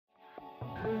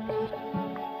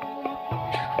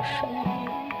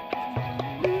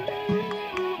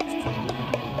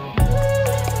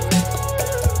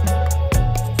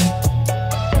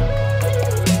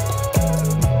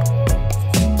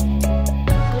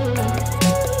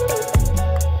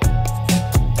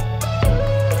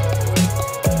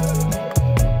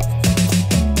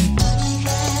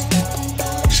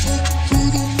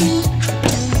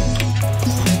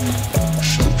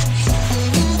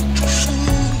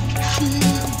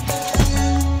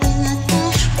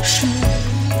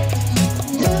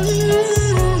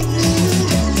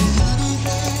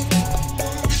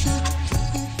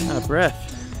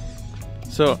Breath.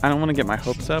 So I don't want to get my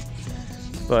hopes up,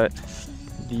 but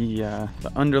the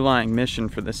underlying mission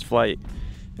for this flight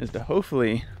is to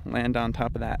hopefully land on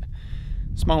top of that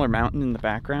smaller mountain in the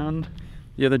background.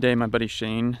 The other day, my buddy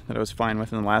Shane, that I was flying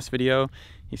with in the last video,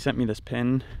 he sent me this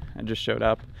pin. I just showed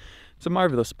up. It's a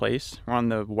marvelous place. We're on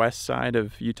the west side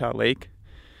of Utah Lake.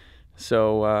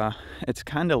 So it's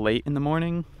kind of late in the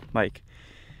morning, like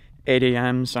 8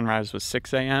 a.m. Sunrise was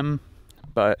 6 a.m.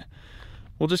 But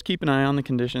we'll just keep an eye on the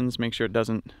conditions, make sure it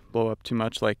doesn't blow up too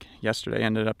much like yesterday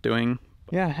ended up doing.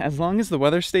 Yeah, as long as the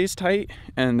weather stays tight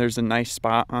and there's a nice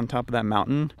spot on top of that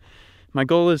mountain, my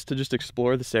goal is to just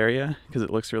explore this area because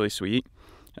it looks really sweet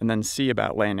and then see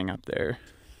about landing up there.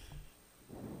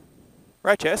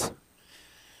 Right, Jess?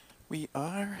 We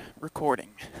are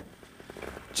recording.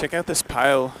 Check out this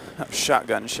pile of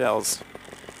shotgun shells.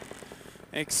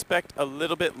 I expect a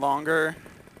little bit longer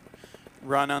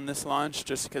run on this launch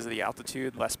just because of the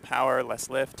altitude, less power, less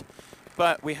lift,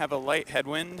 but we have a light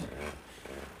headwind,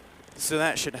 so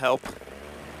that should help.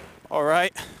 All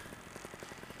right,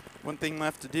 one thing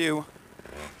left to do.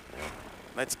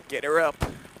 Let's get her up.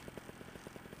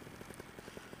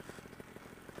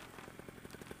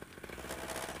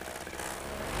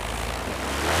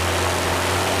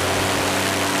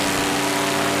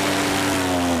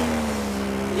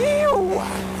 Ew.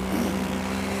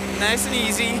 Nice and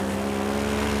easy.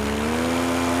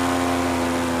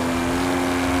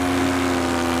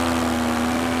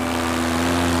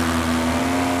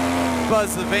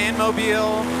 Buzz the van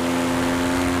mobile.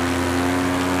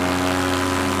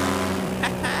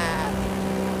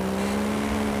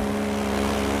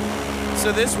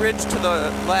 So this ridge to the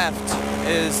left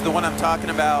is the one I'm talking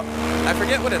about. I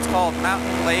forget what it's called,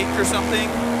 Mountain Lake or something.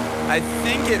 I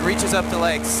think it reaches up to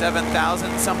like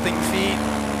 7,000 something feet.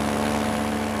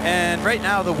 And right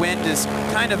now the wind is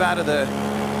kind of out of the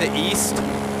east.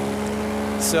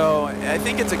 So I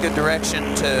think it's a good direction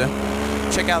to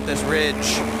check out this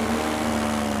ridge.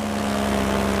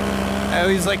 I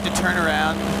always like to turn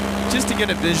around just to get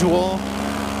a visual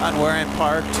on where I'm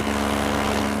parked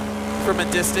from a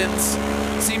distance.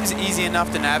 Seems easy enough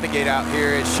to navigate out here.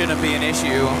 It shouldn't be an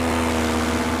issue.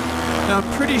 Now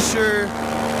I'm pretty sure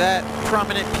that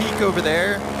prominent peak over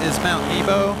there is Mount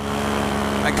Nebo.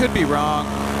 I could be wrong,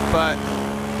 but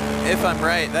if I'm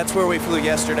right, that's where we flew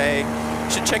yesterday. You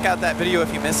should check out that video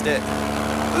if you missed it.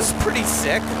 It was pretty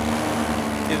sick.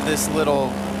 Give this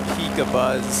little peak a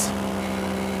buzz.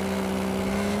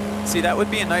 See, that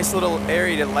would be a nice little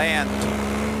area to land.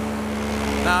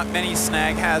 Not many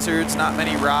snag hazards, not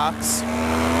many rocks,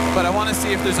 but I want to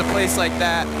see if there's a place like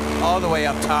that all the way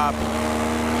up top.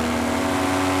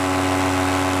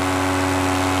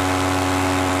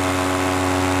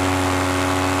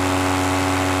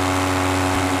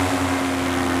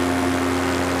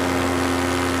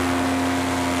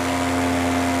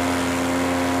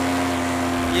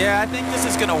 Yeah, I think this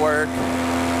is gonna work.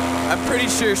 I'm pretty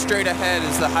sure straight ahead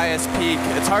is the highest peak.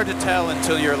 It's hard to tell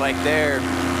until you're like there,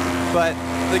 but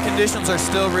the conditions are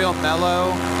still real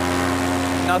mellow,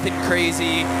 nothing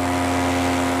crazy.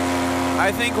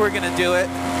 I think we're gonna do it,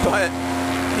 but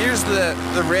here's the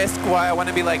risk why I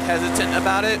wanna be like hesitant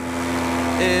about it,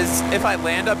 is if I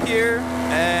land up here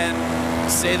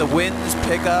and say the winds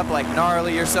pick up like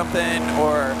gnarly or something,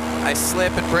 or I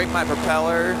slip and break my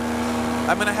propeller,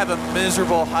 I'm gonna have a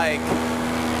miserable hike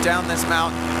down this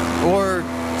mountain, or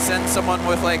send someone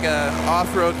with like a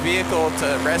off-road vehicle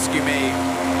to rescue me.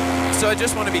 So I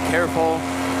just want to be careful.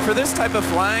 For this type of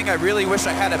flying, I really wish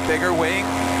I had a bigger wing.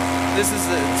 This is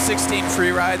the 16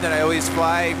 free ride that I always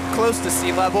fly close to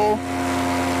sea level,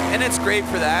 and it's great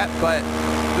for that, but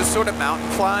this sort of mountain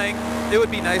flying, it would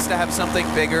be nice to have something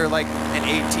bigger, like an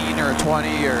 18 or a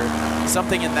 20 or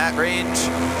something in that range.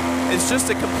 It's just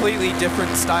a completely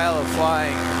different style of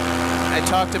flying. I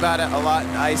talked about it a lot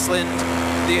in Iceland.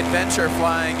 The adventure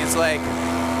flying is like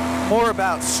more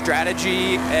about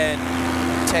strategy and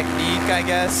technique, I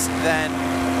guess, than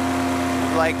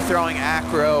like throwing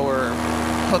acro or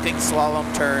hooking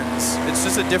slalom turns. It's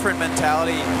just a different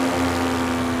mentality.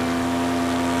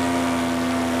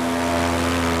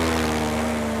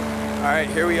 Alright,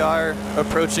 here we are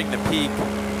approaching the peak.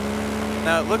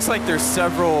 Now it looks like there's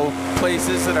several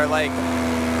places that are like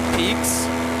peaks,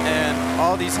 and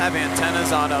all these have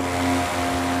antennas on them.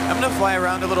 I'm gonna fly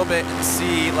around a little bit and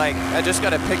see, like, I just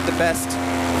gotta pick the best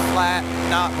flat,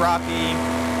 not rocky,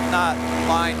 not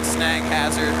line snag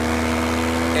hazard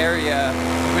area,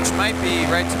 which might be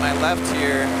right to my left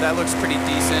here. That looks pretty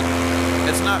decent.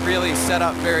 It's not really set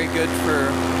up very good for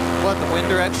what the wind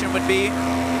direction would be.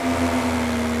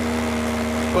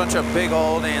 Bunch of big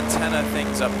old antenna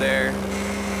things up there.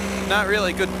 Not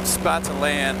really a good spot to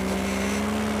land.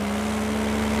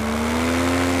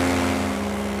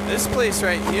 This place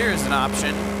right here is an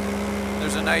option.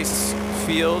 There's a nice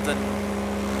field and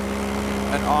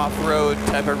an off-road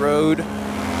type of road.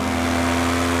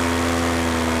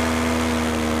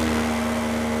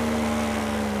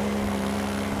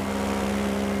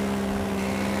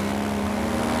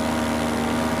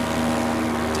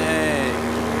 Dang.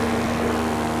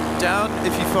 Down,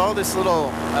 if you follow this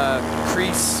little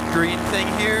crease green thing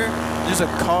here, there's a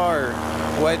car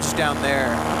wedged down there.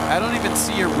 I don't even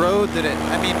see a road that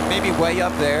I mean, maybe way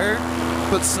up there,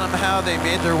 but somehow they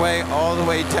made their way all the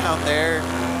way down there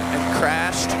and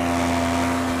crashed.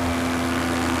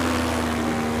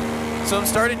 So I'm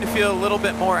starting to feel a little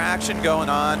bit more action going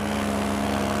on,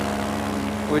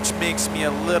 which makes me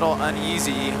a little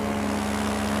uneasy.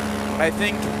 I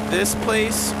think this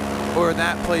place or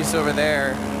that place over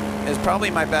there is probably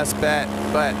my best bet,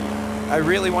 but I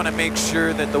really want to make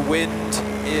sure that the wind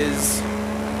is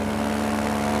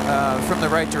from the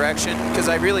right direction, because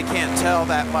I really can't tell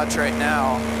that much right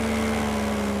now.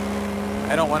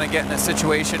 I don't want to get in a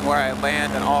situation where I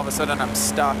land and all of a sudden I'm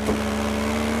stuck.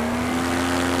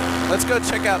 Let's go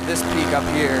check out this peak up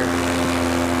here.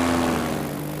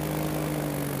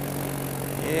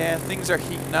 Yeah, things are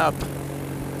heating up.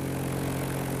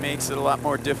 Makes it a lot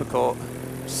more difficult.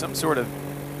 There's some sort of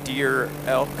deer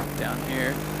elk down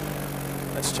here.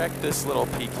 Let's check this little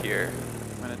peak here.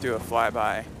 I'm gonna do a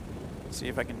flyby. See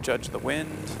if I can judge the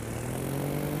wind.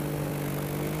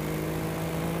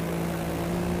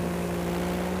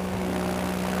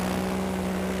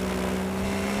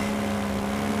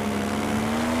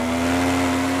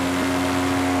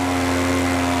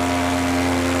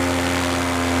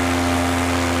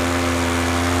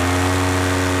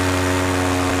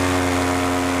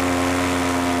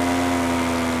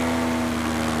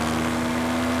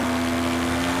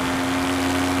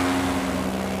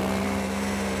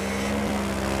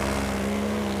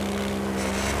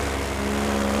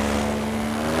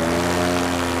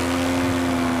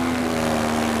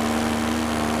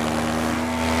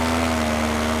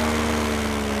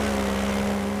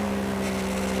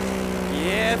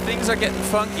 Things are getting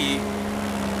funky.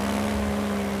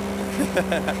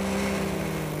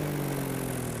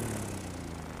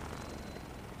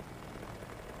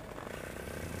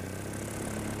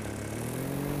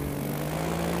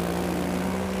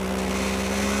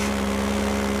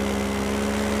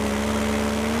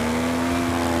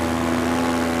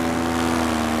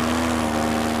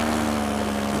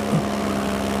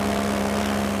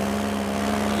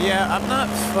 Yeah, I'm not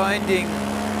finding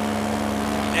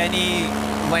any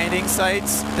landing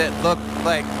sites that look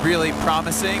like really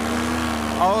promising.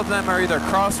 All of them are either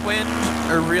crosswind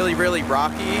or really, really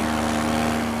rocky.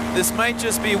 This might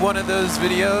just be one of those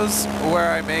videos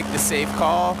where I make the safe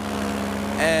call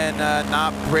and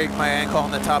not break my ankle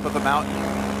on the top of a mountain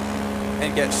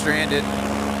and get stranded.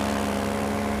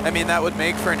 I mean, that would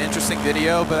make for an interesting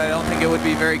video, but I don't think it would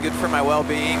be very good for my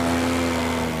well-being.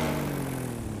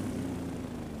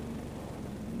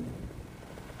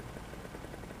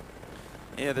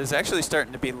 Yeah, there's actually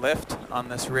starting to be lift on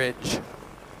this ridge.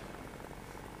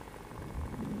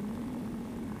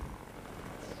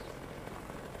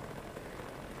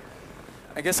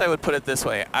 I guess I would put it this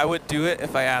way. I would do it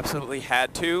if I absolutely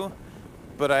had to,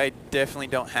 but I definitely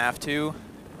don't have to.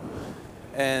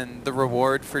 And the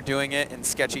reward for doing it in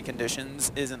sketchy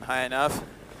conditions isn't high enough.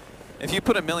 If you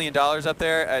put $1 million up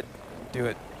there, I'd do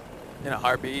it in a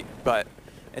heartbeat, but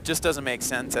it just doesn't make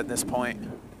sense at this point.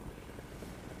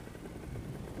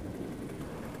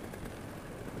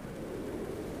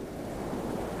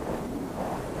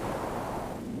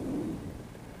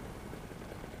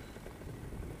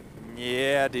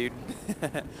 Yeah, dude.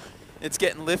 It's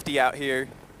getting lifty out here.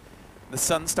 The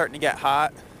sun's starting to get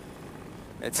hot.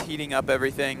 It's heating up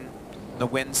everything. The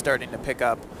wind's starting to pick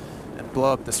up and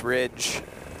blow up this ridge.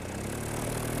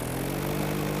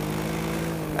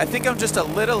 I think I'm just a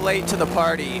little late to the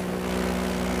party.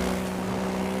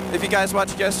 If you guys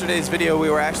watched yesterday's video,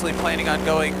 we were actually planning on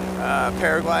going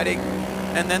paragliding,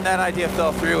 and then that idea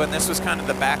fell through, and this was kind of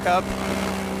the backup.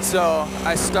 So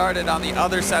I started on the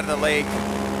other side of the lake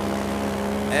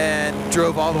and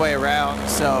drove all the way around.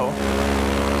 So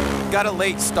got a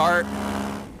late start.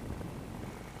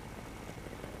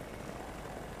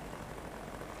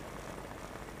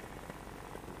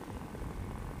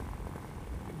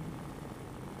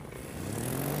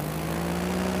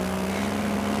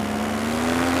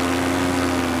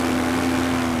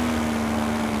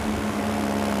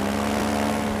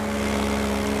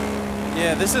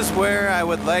 Yeah, this is where I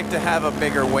would like to have a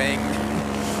bigger wing.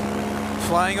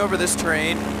 Flying over this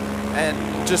terrain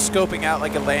and just scoping out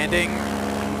like a landing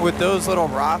with those little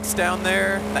rocks down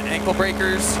there, the ankle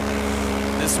breakers,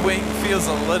 this wing feels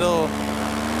a little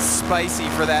spicy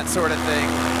for that sort of thing.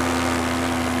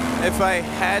 If I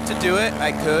had to do it,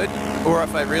 I could, or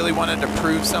if I really wanted to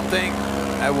prove something,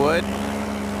 I would,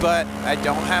 but I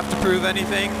don't have to prove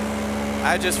anything.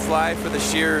 I just fly for the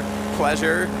sheer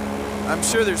pleasure. I'm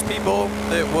sure there's people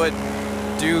that would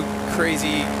do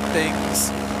crazy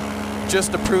things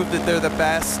just to prove that they're the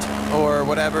best or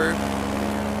whatever.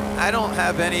 I don't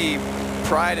have any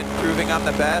pride in proving I'm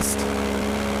the best.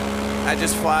 I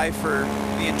just fly for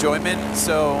the enjoyment.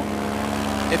 So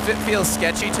if it feels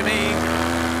sketchy to me,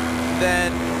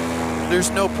 then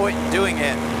there's no point in doing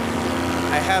it.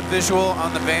 I have visual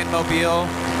on the Vanmobile.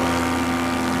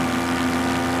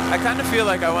 I kind of feel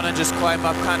like I want to just climb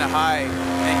up kind of high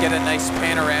and get a nice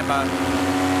panorama.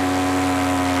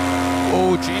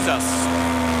 Oh, Jesus.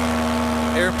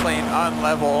 Airplane on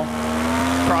level,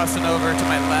 crossing over to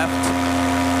my left.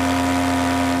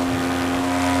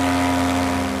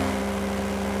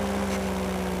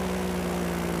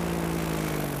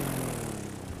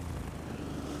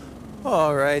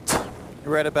 All right,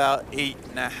 we're at about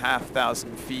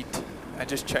 8,500 feet. I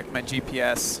just checked my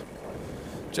GPS,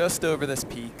 just over this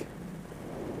peak.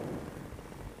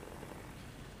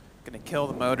 Gonna kill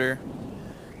the motor.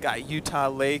 Got Utah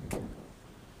Lake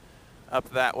up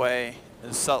that way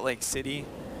is Salt Lake City.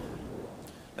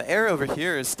 The air over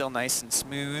here is still nice and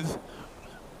smooth.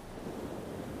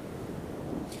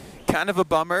 Kind of a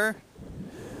bummer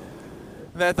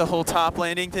that the whole top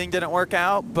landing thing didn't work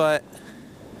out, but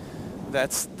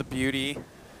that's the beauty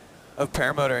of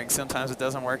paramotoring. Sometimes it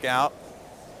doesn't work out,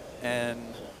 and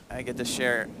I get to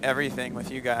share everything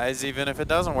with you guys, even if it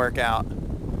doesn't work out.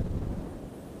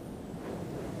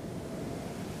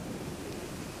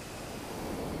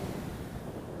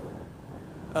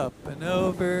 Up and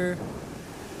over.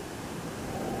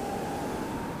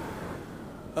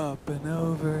 Up and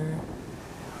over.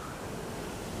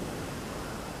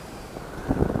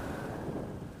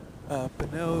 Up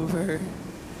and over.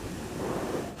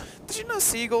 Did you know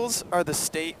seagulls are the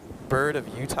state bird of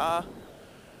Utah?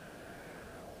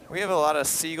 We have a lot of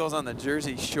seagulls on the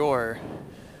Jersey Shore.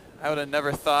 I would have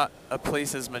never thought a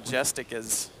place as majestic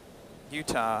as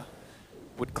Utah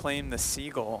would claim the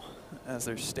seagull as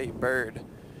their state bird.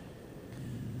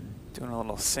 Doing a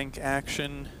little sink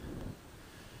action,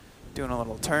 doing a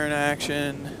little turn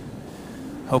action,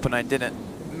 hoping I didn't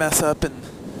mess up and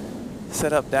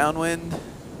set up downwind,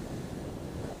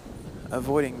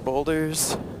 avoiding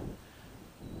boulders.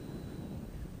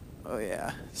 Oh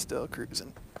yeah, still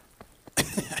cruising.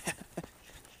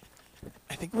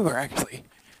 I think we were actually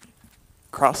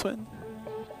crosswind.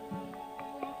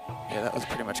 Yeah, that was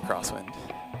pretty much crosswind.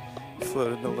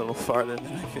 Floated a little farther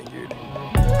than I figured.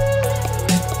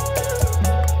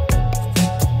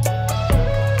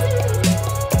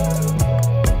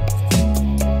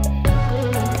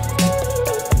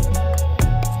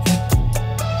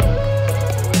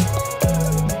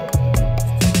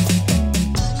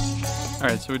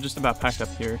 Alright, so we're just about packed up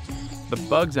here. The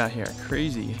bugs out here are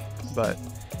crazy, but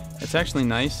it's actually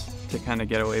nice to kind of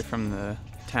get away from the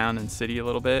town and city a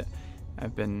little bit.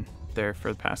 I've been there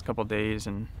for the past couple days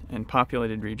and in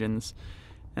populated regions,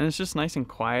 and it's just nice and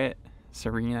quiet,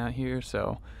 serene out here,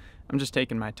 so I'm just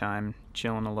taking my time,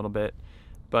 chilling a little bit.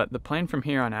 But the plan from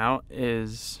here on out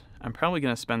is I'm probably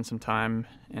going to spend some time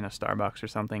in a Starbucks or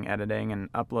something editing and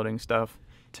uploading stuff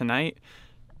tonight.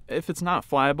 If it's not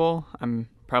flyable, I'm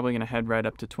probably going to head right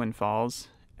up to Twin Falls,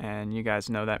 and you guys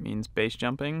know that means base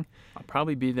jumping. I'll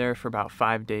probably be there for about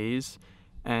 5 days,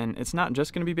 and it's not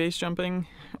just going to be base jumping.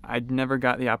 I'd never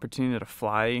got the opportunity to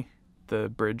fly the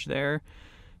bridge there,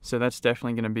 so that's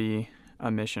definitely going to be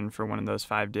a mission for one of those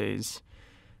 5 days.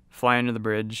 Fly under the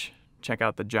bridge, check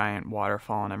out the giant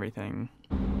waterfall and everything.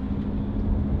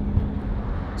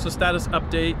 So status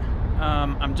update,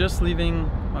 I'm just leaving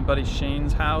my buddy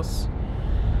Shane's house.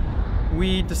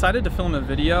 We decided to film a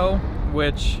video,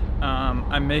 which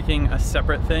I'm making a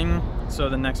separate thing, so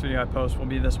the next video I post will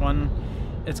be this one.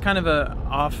 It's kind of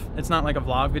it's not like a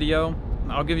vlog video.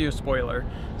 I'll give you a spoiler.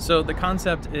 So the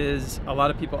concept is, a lot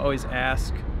of people always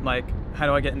ask, like, how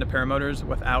do I get into paramotors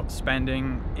without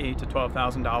spending $8,000 to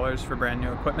 $12,000 for brand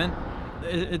new equipment?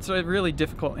 It's a really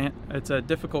difficult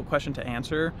question to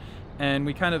answer, and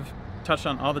we kind of touched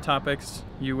on all the topics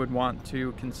you would want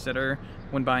to consider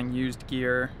when buying used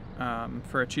gear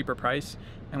for a cheaper price.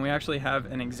 And we actually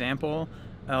have an example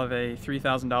of a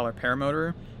 $3,000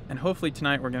 paramotor, and hopefully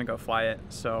tonight we're gonna go fly it.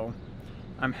 So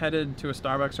I'm headed to a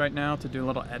Starbucks right now to do a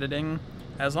little editing.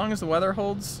 As long as the weather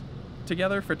holds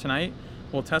together for tonight,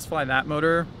 we'll test fly that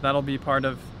motor. That'll be part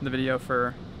of the video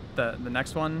for the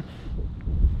next one.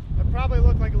 I probably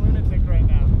look like a lunatic right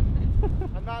now.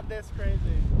 I'm not this crazy.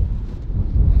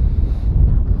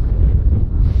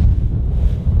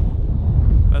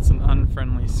 That's an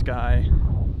unfriendly sky.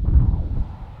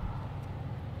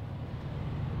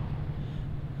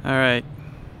 Alright,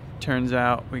 turns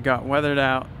out we got weathered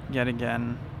out yet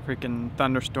again. Freaking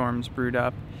thunderstorms brewed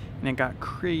up and it got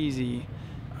crazy.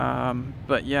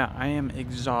 But yeah, I am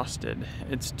exhausted.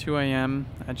 It's 2 a.m.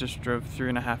 I just drove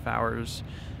 3.5 hours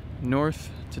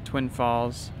north to Twin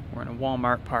Falls. We're in a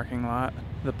Walmart parking lot.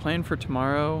 The plan for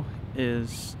tomorrow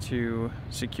is to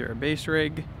secure a base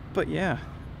rig. But yeah,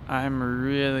 I'm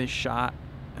really shot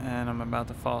and I'm about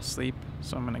to fall asleep,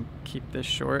 so I'm gonna keep this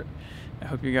short. I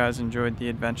hope you guys enjoyed the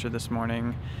adventure this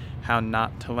morning, how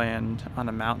not to land on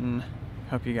a mountain.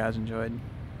 Hope you guys enjoyed.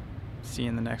 See you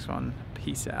in the next one.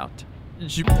 Peace out.